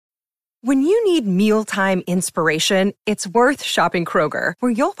When you need mealtime inspiration, it's worth shopping Kroger,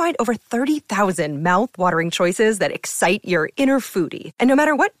 where you'll find over 30,000 mouth-watering choices that excite your inner foodie. And no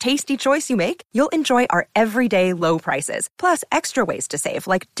matter what tasty choice you make, you'll enjoy our everyday low prices, plus extra ways to save,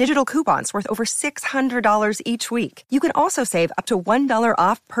 like digital coupons worth over $600 each week. You can also save up to $1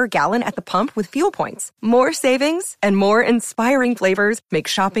 off per gallon at the pump with fuel points. More savings and more inspiring flavors make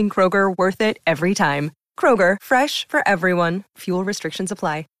shopping Kroger worth it every time. Kroger, fresh for everyone. Fuel restrictions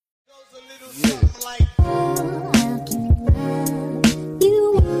apply.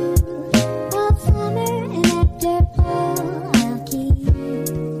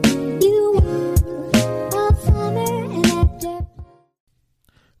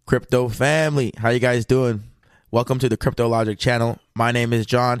 Crypto family, how you guys doing? Welcome to the Crypto Logic channel. My name is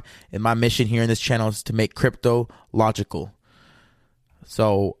John, and my mission here in this channel is to make crypto logical.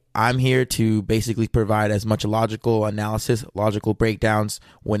 So I'm here to basically provide as much logical analysis, logical breakdowns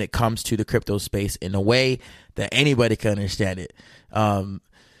when it comes to the crypto space in a way that anybody can understand it.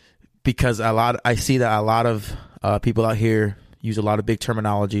 Because I see that a lot of people out here use a lot of big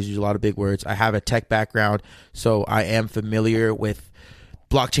terminologies, use a lot of big words. I have a tech background, so I am familiar with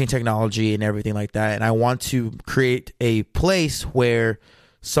blockchain technology and everything like that. And I want to create a place where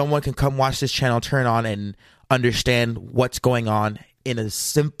someone can come watch this channel, turn on, and understand what's going on in a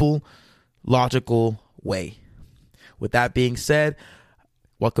simple, logical way. With that being said,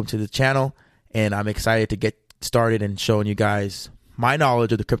 welcome to the channel, and I'm excited to get started and showing you guys my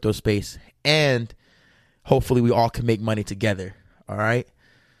knowledge of the crypto space, and hopefully we all can make money together. All right.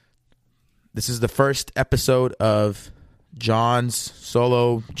 This is the first episode of John's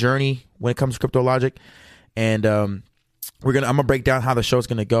solo journey when it comes to Crypto Logic, and I'm gonna break down how the show's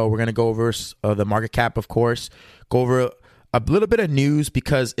gonna go. We're gonna go over the market cap, of course, go over a little bit of news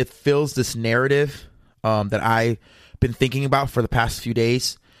because it fills this narrative that I've been thinking about for the past few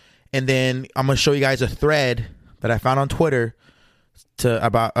days, and then I'm gonna show you guys a thread that I found on Twitter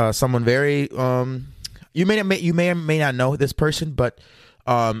about someone very you may or may not know this person, but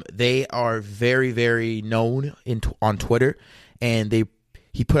they are very, very known on Twitter, and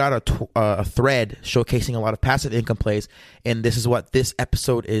he put out a thread showcasing a lot of passive income plays, and this is what this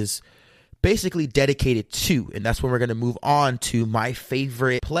episode is basically dedicated to, and that's when we're going to move on to my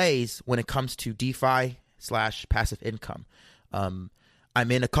favorite plays when it comes to DeFi / passive income. I'm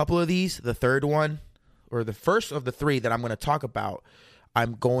in a couple of these. The third one, or the first of the three that I'm going to talk about,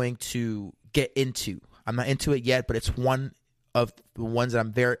 I'm going to get into. I'm not into it yet, but it's one of the ones that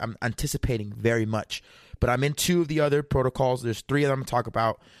I'm anticipating very much. But I'm in two of the other protocols. There's three that I'm going to talk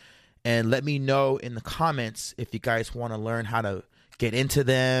about. And let me know in the comments if you guys want to learn how to get into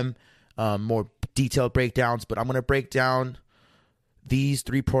them, more detailed breakdowns. But I'm going to break down these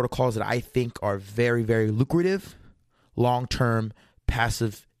three protocols that I think are very, very lucrative, long-term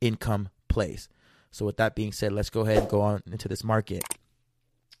passive income plays. So with that being said, let's go ahead and go on into this market.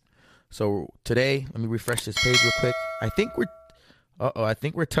 So today, let me refresh this page real quick. I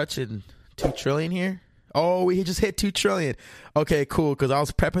think we're touching 2 trillion here. Oh, we just hit 2 trillion. Okay, cool. Because I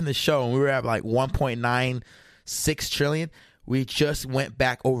was prepping the show and we were at like 1.96 trillion. We just went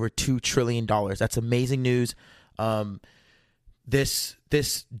back over $2 trillion. That's amazing news. This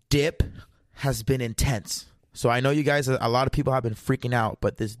dip has been intense. So I know you guys, a lot of people have been freaking out,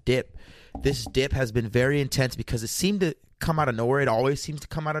 but this dip has been very intense because it seemed to come out of nowhere. It always seems to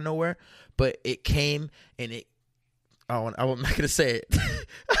come out of nowhere, but it came and I'm not going to say it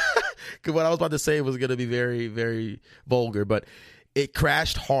because what I was about to say was going to be very, very vulgar, but it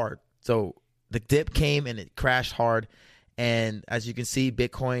crashed hard. So the dip came and it crashed hard. And as you can see,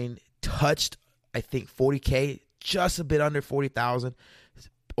 Bitcoin touched, I think, 40K, just a bit under 40,000,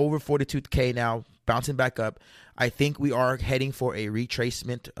 over 42K now, bouncing back up. I think we are heading for a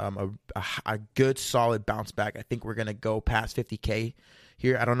retracement, a good solid bounce back. I think we're going to go past 50K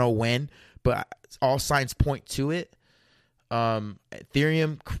here. I don't know when, but all signs point to it.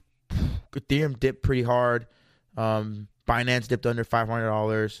 Ethereum dipped pretty hard. Binance dipped under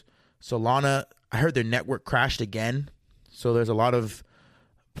 $500. Solana, I heard their network crashed again. So there's a lot of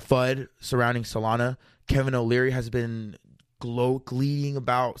FUD surrounding Solana. Kevin O'Leary has been gleaning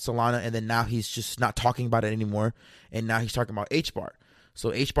about Solana, and then now he's just not talking about it anymore, and now he's talking about HBAR. So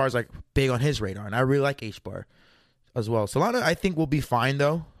HBAR is like big on his radar, and I really like HBAR as well. Solana, I think, will be fine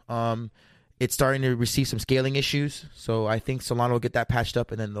though. It's starting to receive some scaling issues, so I think Solana will get that patched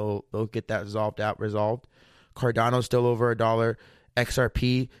up, and then they'll get that resolved. Cardano's still over $1.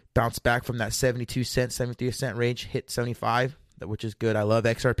 XRP bounced back from that 72 cent, 73 cent range, hit 75, which is good. I love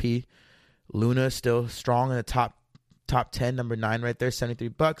XRP. Luna still strong in the top 10, number 9 right there,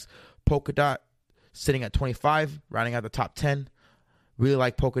 $73. Polkadot sitting at 25, rounding out the top 10. Really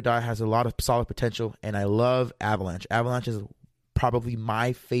like Polkadot, has a lot of solid potential, and I love Avalanche. Avalanche is probably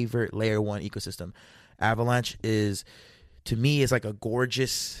my favorite layer 1 ecosystem. Avalanche is, to me, is like a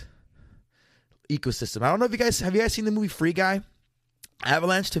gorgeous ecosystem. I don't know if have you guys seen the movie Free Guy?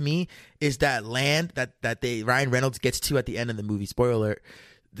 Avalanche to me is that land that Ryan Reynolds gets to at the end of the movie. Spoiler alert.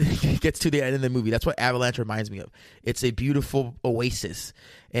 Gets to the end of the movie. That's what Avalanche reminds me of. It's a beautiful oasis,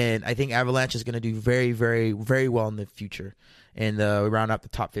 and I think Avalanche is going to do very, very, very well in the future. And we round out the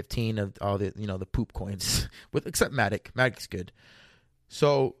top 15 of all the the poop coins, except Matic. Matic's good.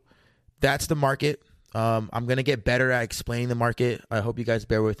 So that's the market. I'm going to get better at explaining the market. I hope you guys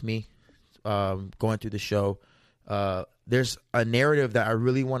bear with me going through the show. There's a narrative that I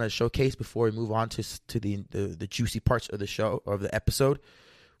really want to showcase before we move on to the juicy parts of the show or of the episode,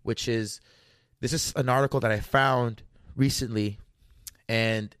 which is, this is an article that I found recently,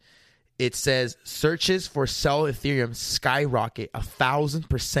 and it says searches for sell Ethereum skyrocket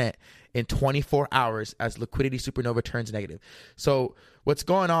 1,000% in 24 hours as liquidity supernova turns negative. So what's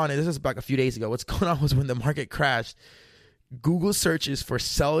going on, and this is about a few days ago, what's going on was when the market crashed, Google searches for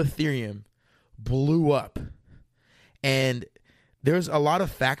sell Ethereum blew up. And there's a lot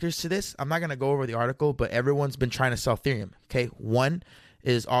of factors to this. I'm not going to go over the article, but everyone's been trying to sell Ethereum. Okay. One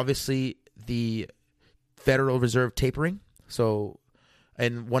is obviously the Federal Reserve tapering. So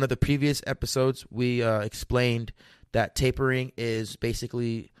in one of the previous episodes, we explained that tapering is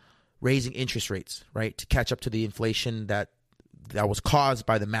basically raising interest rates, right, to catch up to the inflation that was caused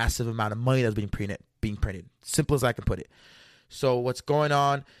by the massive amount of money that's being printed. Simple as I can put it. So what's going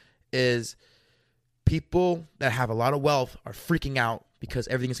on is people that have a lot of wealth are freaking out because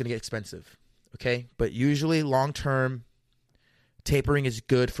everything is going to get expensive, okay? But usually long-term tapering is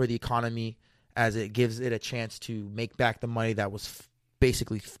good for the economy, as it gives it a chance to make back the money that was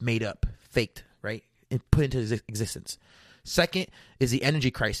basically made up, faked, right, and put into existence. Second is the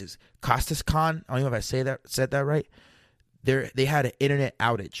energy crisis. Costas Khan, I don't know if I said that right. They had an internet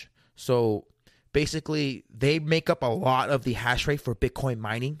outage. So basically, they make up a lot of the hash rate for Bitcoin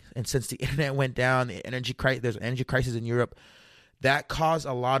mining. And since the internet went down, there's an energy crisis in Europe, that caused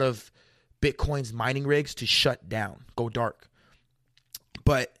a lot of Bitcoin's mining rigs to shut down, go dark.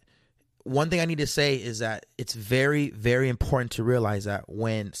 But one thing I need to say is that it's very, very important to realize that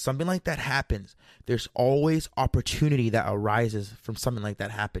when something like that happens, there's always opportunity that arises from something like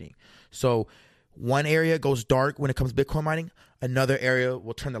that happening. So one area goes dark when it comes to Bitcoin mining, another area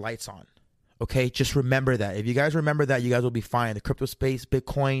will turn the lights on. Okay, just remember that. If you guys remember that, you guys will be fine. The crypto space,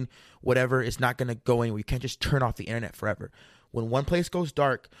 Bitcoin, whatever, is not going to go anywhere. You can't just turn off the internet forever. When one place goes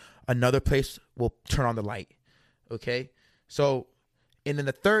dark, another place will turn on the light. Okay, so, and then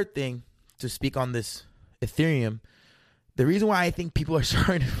the third thing to speak on this Ethereum, the reason why I think people are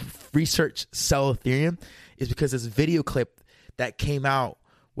starting to research sell Ethereum is because this video clip that came out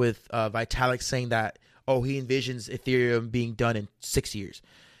with Vitalik saying that, he envisions Ethereum being done in 6 years.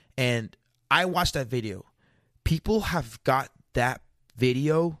 And I watched that video. People have got that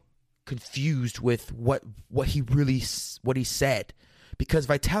video confused with what he said, because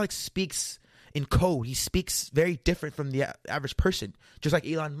Vitalik speaks in code. He speaks very different from the average person, just like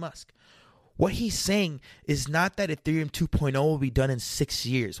Elon Musk. What he's saying is not that Ethereum 2.0 will be done in 6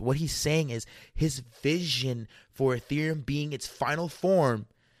 years. What he's saying is his vision for Ethereum being its final form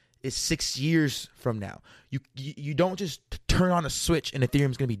is 6 years from now. You don't just turn on a switch and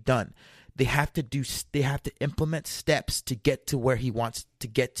Ethereum's going to be done. They have to implement steps to get to where he wants to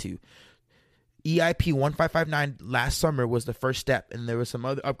get to. EIP 1559 last summer was the first step, and there were some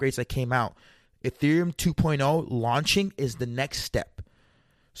other upgrades that came out. Ethereum 2.0 launching is the next step.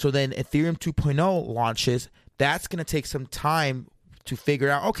 So then Ethereum 2.0 launches. That's going to take some time to figure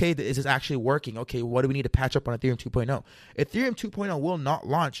out, okay, is this actually working? Okay, what do we need to patch up on Ethereum 2.0? Ethereum 2.0 will not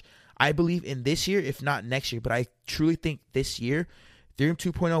launch, I believe, in this year, if not next year. But I truly think this year, Ethereum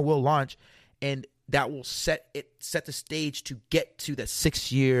 2.0 will launch, and that will set the stage to get to that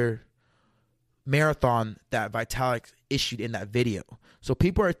 6-year marathon that Vitalik issued in that video. So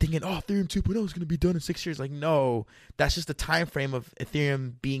people are thinking, Ethereum 2.0 is going to be done in 6 years. Like, no, that's just the time frame of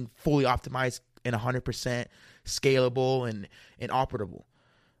Ethereum being fully optimized and 100% scalable and operable.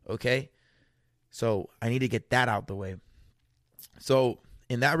 Okay, so I need to get that out the way. So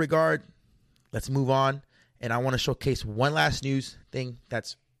in that regard, let's move on. And I want to showcase one last news thing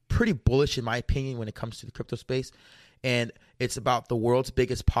that's pretty bullish in my opinion when it comes to the crypto space. And it's about the world's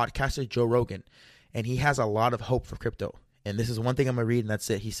biggest podcaster, Joe Rogan. And he has a lot of hope for crypto. And this is one thing I'm going to read, and that's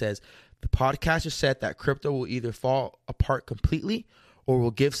it. He says, the podcaster said that crypto will either fall apart completely or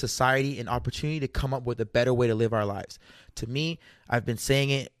will give society an opportunity to come up with a better way to live our lives. To me, I've been saying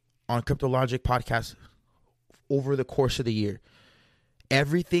it on Crypto Logic podcast over the course of the year.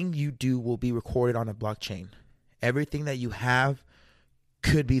 everything you do will be recorded on a blockchain. Everything that you have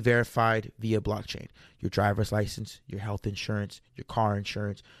could be verified via blockchain. Your driver's license, your health insurance, your car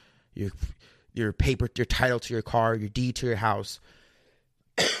insurance, your paper, your title to your car, your deed to your house.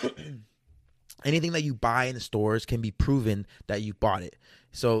 Anything that you buy in the stores can be proven that you bought it.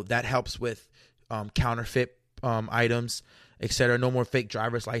 So that helps with counterfeit items, etc. No more fake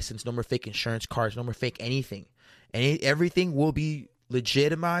driver's license, no more fake insurance cards, no more fake anything. Everything will be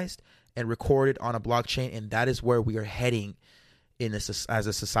legitimized and recorded on a blockchain, and that is where we are heading in this as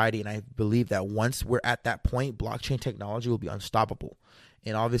a society. And I believe that once we're at that point, blockchain technology will be unstoppable.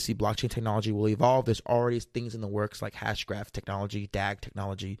 And obviously, blockchain technology will evolve. There's already things in the works like Hashgraph technology, DAG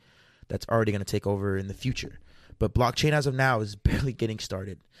technology, that's already going to take over in the future. But blockchain as of now is barely getting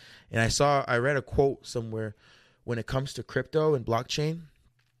started. And I read a quote somewhere, when it comes to crypto and blockchain,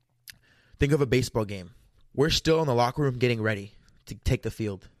 think of a baseball game. We're still in the locker room getting ready to take the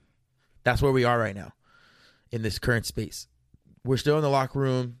field. That's where we are right now in this current space. We're still in the locker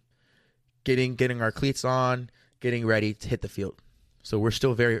room getting our cleats on, getting ready to hit the field. So we're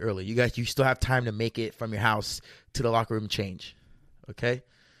still very early. You still have time to make it from your house to the locker room change. Okay?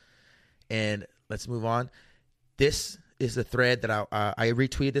 And let's move on. This is the thread that I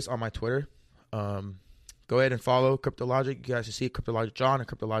retweeted this on my Twitter. Go ahead and follow Cryptologic. You guys should see Cryptologic John and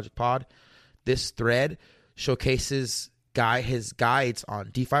Cryptologic Pod. This thread showcases his guides on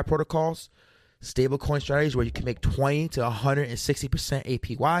DeFi protocols, stablecoin strategies where you can make 20 to 160%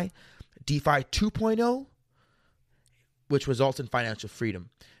 APY, DeFi 2.0, which results in financial freedom.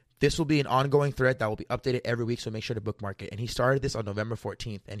 This will be an ongoing thread that will be updated every week, so make sure to bookmark it. And he started this on November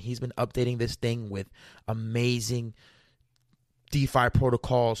 14th, and he's been updating this thing with amazing DeFi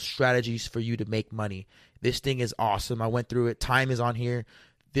protocol strategies for you to make money. This thing is awesome. I went through it. Time is on here.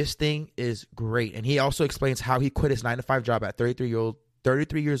 This thing is great. And he also explains how he quit his 9-to-5 job at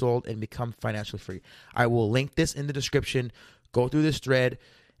 33 years old and become financially free. I will link this in the description. Go through this thread,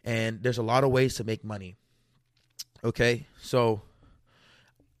 and there's a lot of ways to make money. Okay, so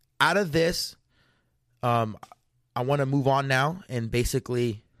out of this, I want to move on now and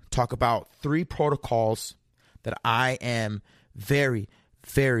basically talk about 3 protocols that I am very,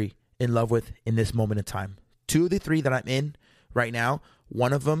 very in love with in this moment in time. 2 of the 3 that I'm in right now,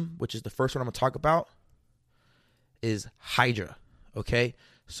 one of them, which is the first one I'm going to talk about, is Hydra. Okay,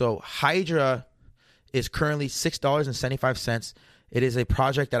 so Hydra is currently $6.75. It is a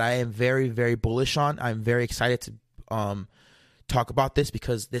project that I am very, very bullish on. I'm very excited to talk about this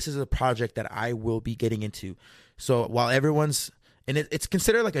because this is a project that I will be getting into. So while everyone's it's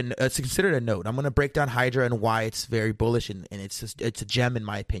considered it's considered a node. I'm going to break down Hydra and why it's very bullish, and it's a gem in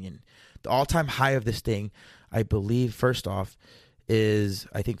my opinion. The all-time high of this thing, I believe, first off, is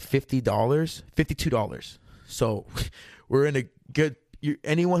I think $52. So we're in a good.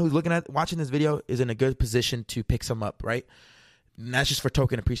 Anyone who's watching this video is in a good position to pick some up, right? And that's just for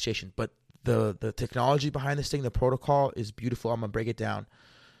token appreciation. But the technology behind this thing, the protocol, is beautiful. I'm gonna break it down.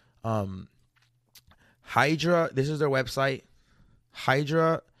 Hydra, this is their website.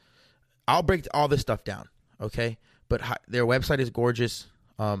 Hydra, I'll break all this stuff down, okay? But their website is gorgeous.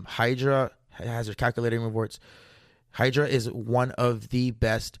 Hydra has their calculating rewards. Hydra is one of the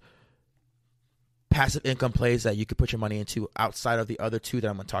best passive income plays that you could put your money into outside of the other 2 that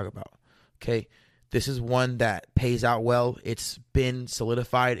I'm going to talk about. Okay. This is one that pays out well. It's been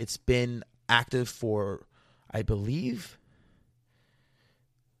solidified. It's been active for, I believe,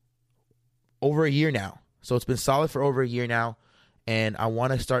 over a year now. So it's been solid for over a year now. And I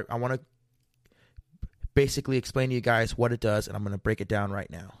want to basically explain to you guys what it does. And I'm going to break it down right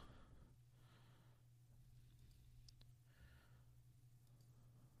now.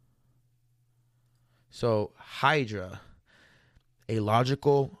 So Hydra, a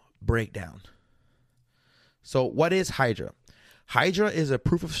logical breakdown. So what is Hydra? Hydra is a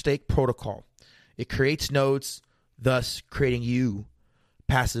proof of stake protocol. It creates nodes, thus creating you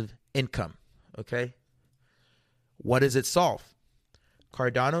passive income. Okay. What does it solve? The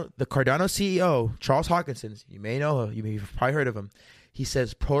Cardano CEO, Charles Hoskinson, you may know him, you've probably heard of him. He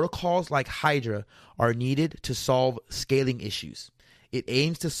says protocols like Hydra are needed to solve scaling issues. It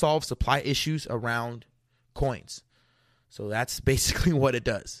aims to solve supply issues around coins. So that's basically what it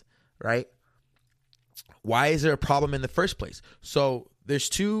does, right? Why is there a problem in the first place? So there's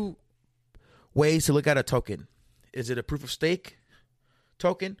 2 ways to look at a token. Is it a proof of stake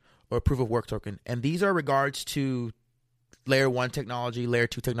token or a proof of work token? And these are regards to layer 1 technology, layer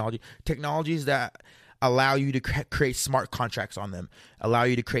 2 technology, technologies that allow you to create smart contracts on them, allow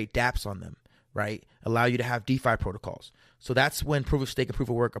you to create dApps on them, right? Allow you to have DeFi protocols. So that's when proof of stake and proof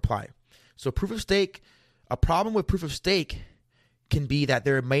of work apply. So proof of stake, a problem with proof of stake can be that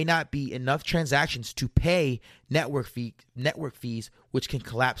there may not be enough transactions to pay network fees, which can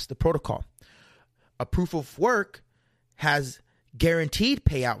collapse the protocol. A proof of work has guaranteed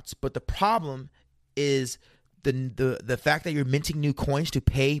payouts, but the problem is the fact that you're minting new coins to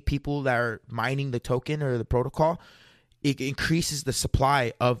pay people that are mining the token or the protocol. It increases the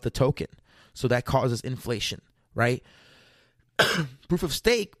supply of the token, so that causes inflation, right? Proof of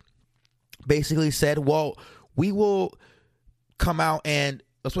stake basically said, well, we will come out, and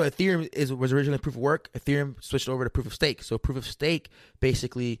that's what Ethereum was originally proof of work. Ethereum switched over to proof of stake. So proof of stake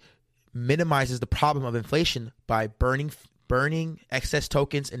basically minimizes the problem of inflation by burning excess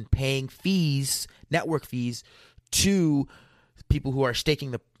tokens and paying fees, network fees, to people who are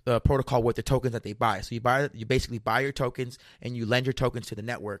staking the protocol with the tokens that they buy. So you basically buy your tokens and you lend your tokens to the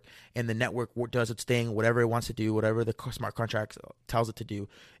network, and the network does its thing, whatever it wants to do, whatever the smart contract tells it to do.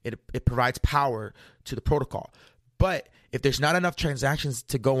 It provides power to the protocol. But if there's not enough transactions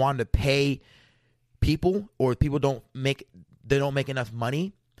to go on to pay people, or people don't make enough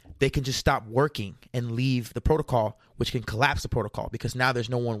money, they can just stop working and leave the protocol, which can collapse the protocol, because now there's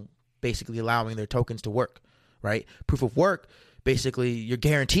no one basically allowing their tokens to work, right? Proof of work, basically you're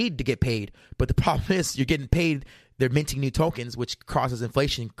guaranteed to get paid, but the problem is you're getting paid, they're minting new tokens, which causes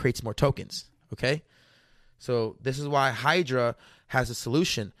inflation, creates more tokens, okay? So this is why Hydra has a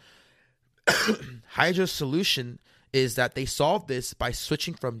solution. Hydra's solution is that they solve this by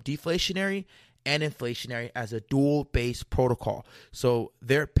switching from deflationary and inflationary as a dual-based protocol. So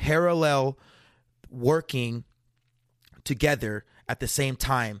they're parallel working together at the same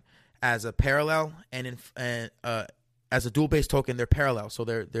time as a parallel and as a dual-based token. They're parallel, so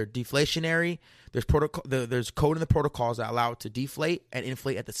they're deflationary. There's protocol. There's code in the protocols that allow it to deflate and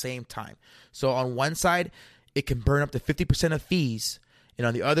inflate at the same time. So on one side, it can burn up to 50% of fees, and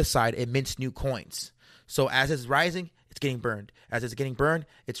on the other side, it mints new coins. So as it's rising, it's getting burned. As it's getting burned,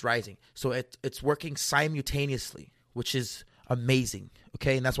 it's rising. So it's working simultaneously, which is amazing.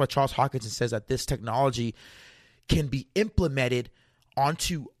 Okay, and that's why Charles Hoskinson says that this technology can be implemented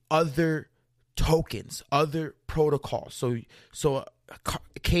onto other tokens, other protocols. So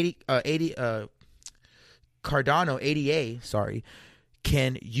Cardano ADA,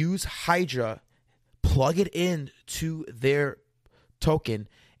 can use Hydra, plug it in to their token,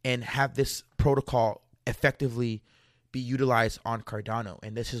 and have this protocol effectively be utilized on Cardano.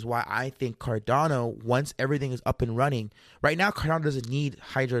 And this is why I think Cardano, once everything is up and running, right now Cardano doesn't need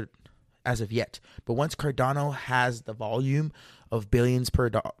Hydra as of yet, but once Cardano has the volume of $billion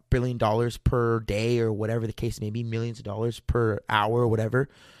per day, or whatever the case may be, millions of dollars per hour or whatever,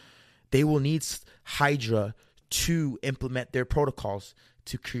 they will need Hydra to implement their protocols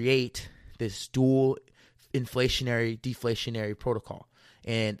to create this dual inflationary deflationary protocol.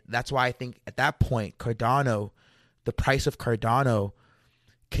 And that's why I think at that point, Cardano, the price of Cardano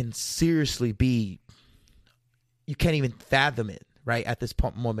can seriously be, you can't even fathom it, right, at this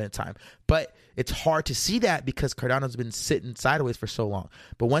moment in time. But it's hard to see that because Cardano's been sitting sideways for so long.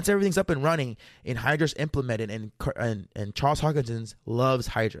 But once everything's up and running and Hydra's implemented, and Charles Hoskinson loves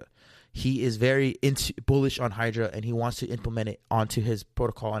Hydra, he is very bullish on Hydra, and he wants to implement it onto his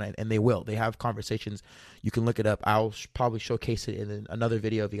protocol, and they will. They have conversations. You can look it up. I'll probably showcase it in another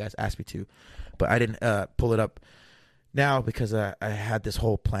video if you guys ask me to, but I didn't pull it up now because I had this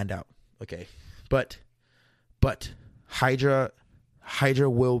whole planned out. Okay, but Hydra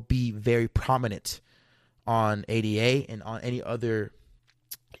will be very prominent on ADA and on any other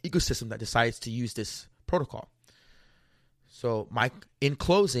ecosystem that decides to use this protocol. So, in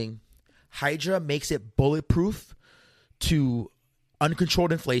closing, Hydra makes it bulletproof to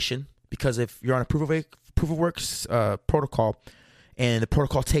uncontrolled inflation, because if you're on a proof of works protocol and the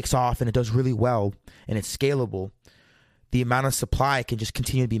protocol takes off and it does really well and it's scalable, the amount of supply can just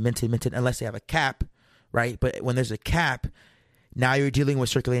continue to be minted unless they have a cap, right? But when there's a cap, now you're dealing with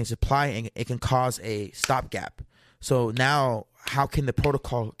circulating supply, and it can cause a stopgap. So now how can the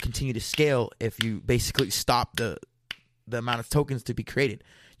protocol continue to scale if you basically stop the amount of tokens to be created?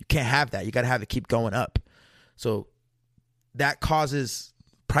 You can't have that. You got to have it keep going up. So that causes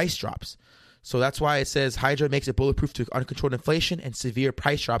price drops. So that's why it says Hydra makes it bulletproof to uncontrolled inflation and severe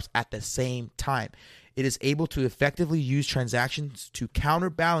price drops at the same time. It is able to effectively use transactions to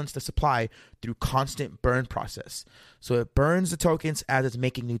counterbalance the supply through constant burn process. So it burns the tokens as it's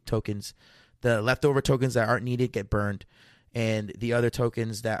making new tokens. The leftover tokens that aren't needed get burned, and the other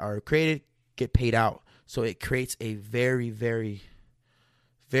tokens that are created get paid out. So it creates a very, very,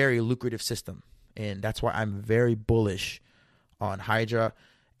 very lucrative system. And that's why I'm very bullish on Hydra.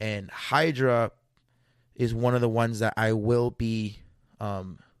 And Hydra is one of the ones that I will be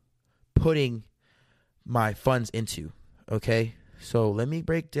putting my funds into. Okay? So let me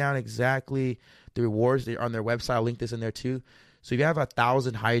break down exactly the rewards on their website. I'll link this in there too. So if you have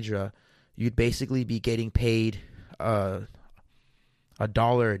 1,000 Hydra, you'd basically be getting paid $1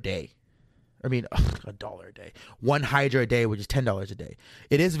 a day. I mean, $1 a day. One Hydra a day, which is $10 a day.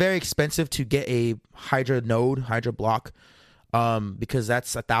 It is very expensive to get a Hydra node, Hydra block, because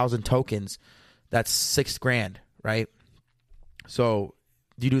that's 1,000 tokens. That's $6,000, right? So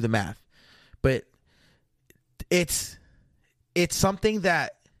you do the math, but it's something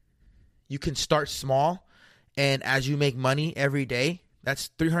that you can start small, and as you make money every day, that's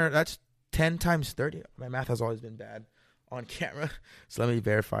 300. That's 10 times 30. My math has always been bad on camera, so let me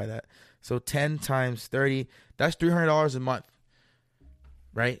verify that. So 10 times 30, that's $300 a month,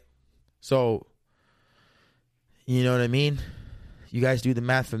 right? So you know what I mean? You guys do the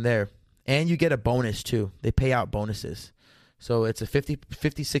math from there, and you get a bonus too. They pay out bonuses. So it's a 56%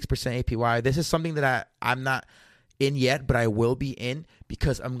 APY. This is something that I'm not in yet, but I will be in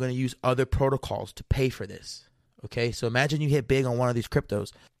because I'm going to use other protocols to pay for this. Okay, so imagine you hit big on one of these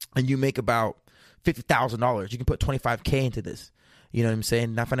cryptos and you make about $50,000. You can put $25,000 into this. You know what I'm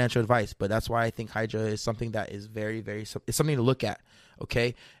saying? Not financial advice, but that's why I think Hydra is something that is very, very, it's something to look at.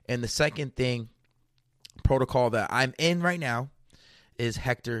 Okay, and the second protocol that I'm in right now is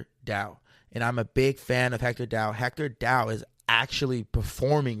Hector DAO. And I'm a big fan of Hector DAO. Hector DAO is actually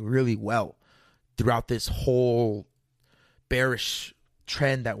performing really well throughout this whole bearish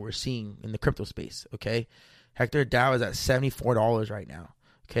trend that we're seeing in the crypto space, okay? Hector DAO is at $74 right now,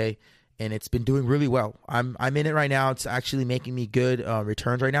 okay? And it's been doing really well. I'm in it right now. It's actually making me good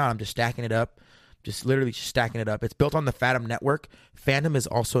returns right now. I'm just stacking it up, just literally stacking it up. It's built on the Phantom network. Phantom is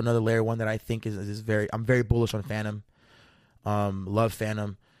also another layer one that I think is I'm very bullish on Phantom. Love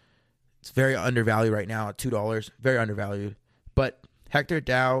Phantom. It's very undervalued right now at $2. Very undervalued. But Hector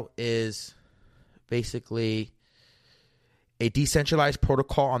DAO is basically a decentralized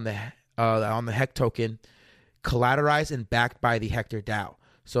protocol on the HEC token, collateralized and backed by the Hector DAO.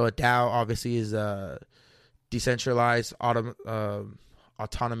 So a DAO obviously is a decentralized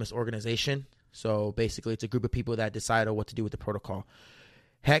autonomous organization. So basically it's a group of people that decide on what to do with the protocol.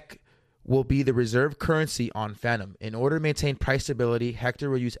 HEC will be the reserve currency on Phantom. In order to maintain price stability, Hector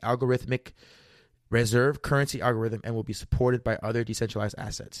will use algorithmic reserve currency algorithm and will be supported by other decentralized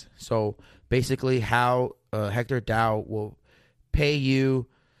assets. So basically how Hector DAO will pay you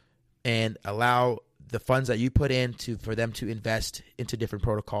and allow the funds that you put in for them to invest into different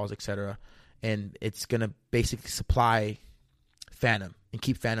protocols, etc. And it's going to basically supply Phantom and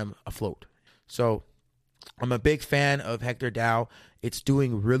keep Phantom afloat. So I'm a big fan of Hector DAO. It's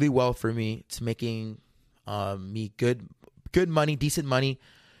doing really well for me. It's making me good money, decent money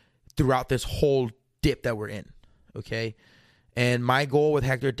throughout this whole dip that we're in, okay? And my goal with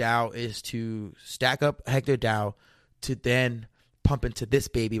Hector DAO is to stack up Hector DAO to then pump into this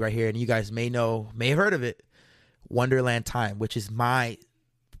baby right here. And you guys may have heard of it, Wonderland Time, which is my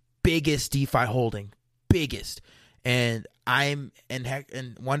biggest DeFi holding, biggest. And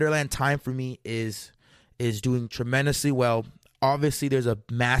Wonderland Time for me is doing tremendously well. Obviously, there's a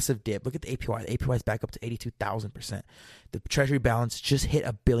massive dip. Look at the APY. The APY is back up to 82,000%. The treasury balance just hit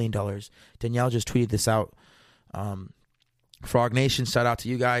 $1 billion. Danielle just tweeted this out. Frog Nation, shout out to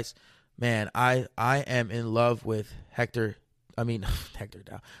you guys. Man, I am in love with Hector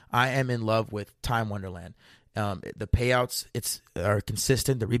DAO. I am in love with Time Wonderland. The payouts are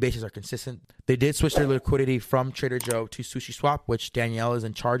consistent. The rebases are consistent. They did switch their liquidity from Trader Joe to SushiSwap, which Danielle is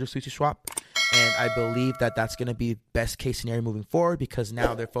in charge of SushiSwap. And I believe that that's going to be best case scenario moving forward because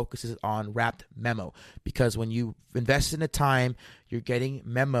now their focus is on wrapped memo. Because when you invest in a time, you're getting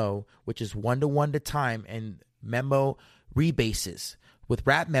memo, which is 1-to-1 to time, and memo rebases. With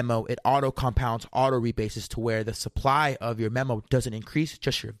wrap memo, it auto compounds, auto rebases to where the supply of your memo doesn't increase,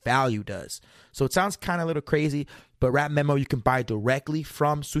 just your value does. So it sounds kind of a little crazy, but wrap memo you can buy directly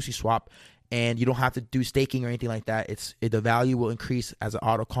from SushiSwap, and you don't have to do staking or anything like that. The value will increase as an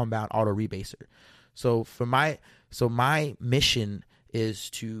auto compound, auto rebaser. So my mission is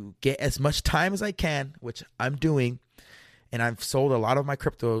to get as much time as I can, which I'm doing, and I've sold a lot of my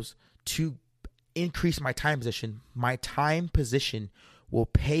cryptos to increase my time position. My time position will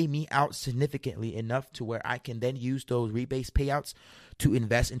pay me out significantly enough to where I can then use those rebase payouts to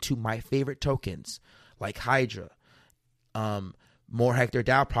invest into my favorite tokens like Hydra, more Hector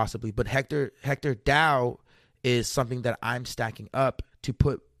DAO possibly. But Hector DAO is something that I'm stacking up to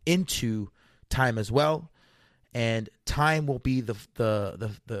put into Time as well. And Time will be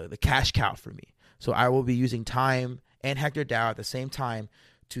the cash cow for me. So I will be using Time and Hector DAO at the same time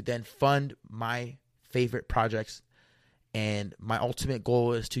to then fund my favorite projects. And my ultimate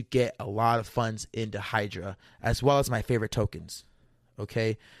goal is to get a lot of funds into Hydra as well as my favorite tokens.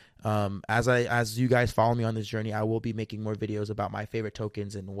 Okay. As you guys follow me on this journey, I will be making more videos about my favorite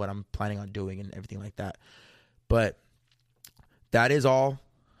tokens and what I'm planning on doing and everything like that. But that is all.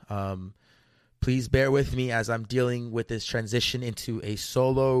 Please bear with me as I'm dealing with this transition into a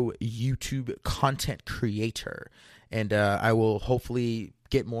solo YouTube content creator. And I will hopefully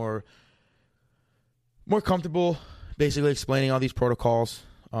get more comfortable basically explaining all these protocols,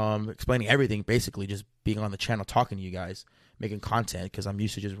 explaining everything, basically just being on the channel, talking to you guys, making content, because I'm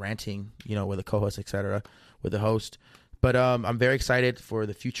used to just ranting, with a co-host, etc., with a host. But I'm very excited for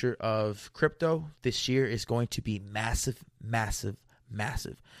the future of crypto. This year is going to be massive, massive,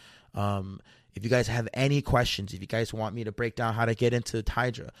 massive. If you guys have any questions, if you guys want me to break down how to get into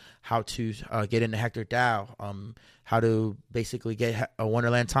Hydra, how to get into Hector DAO, how to basically get a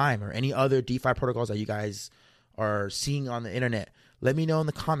Wonderland Time, or any other DeFi protocols that you guys are seeing on the internet, let me know in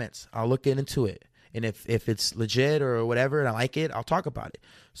the comments. I'll look into it. And if it's legit or whatever and I like it, I'll talk about it.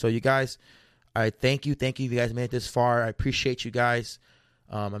 So you guys, I thank you. Thank you if you guys made it this far. I appreciate you guys.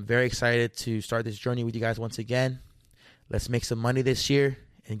 I'm very excited to start this journey with you guys once again. Let's make some money this year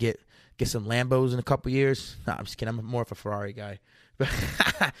and get some Lambos in a couple years. Nah, I'm just kidding. I'm more of a Ferrari guy.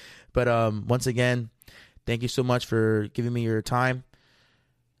 But once again, thank you so much for giving me your time.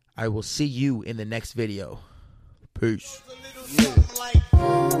 I will see you in the next video. Peace.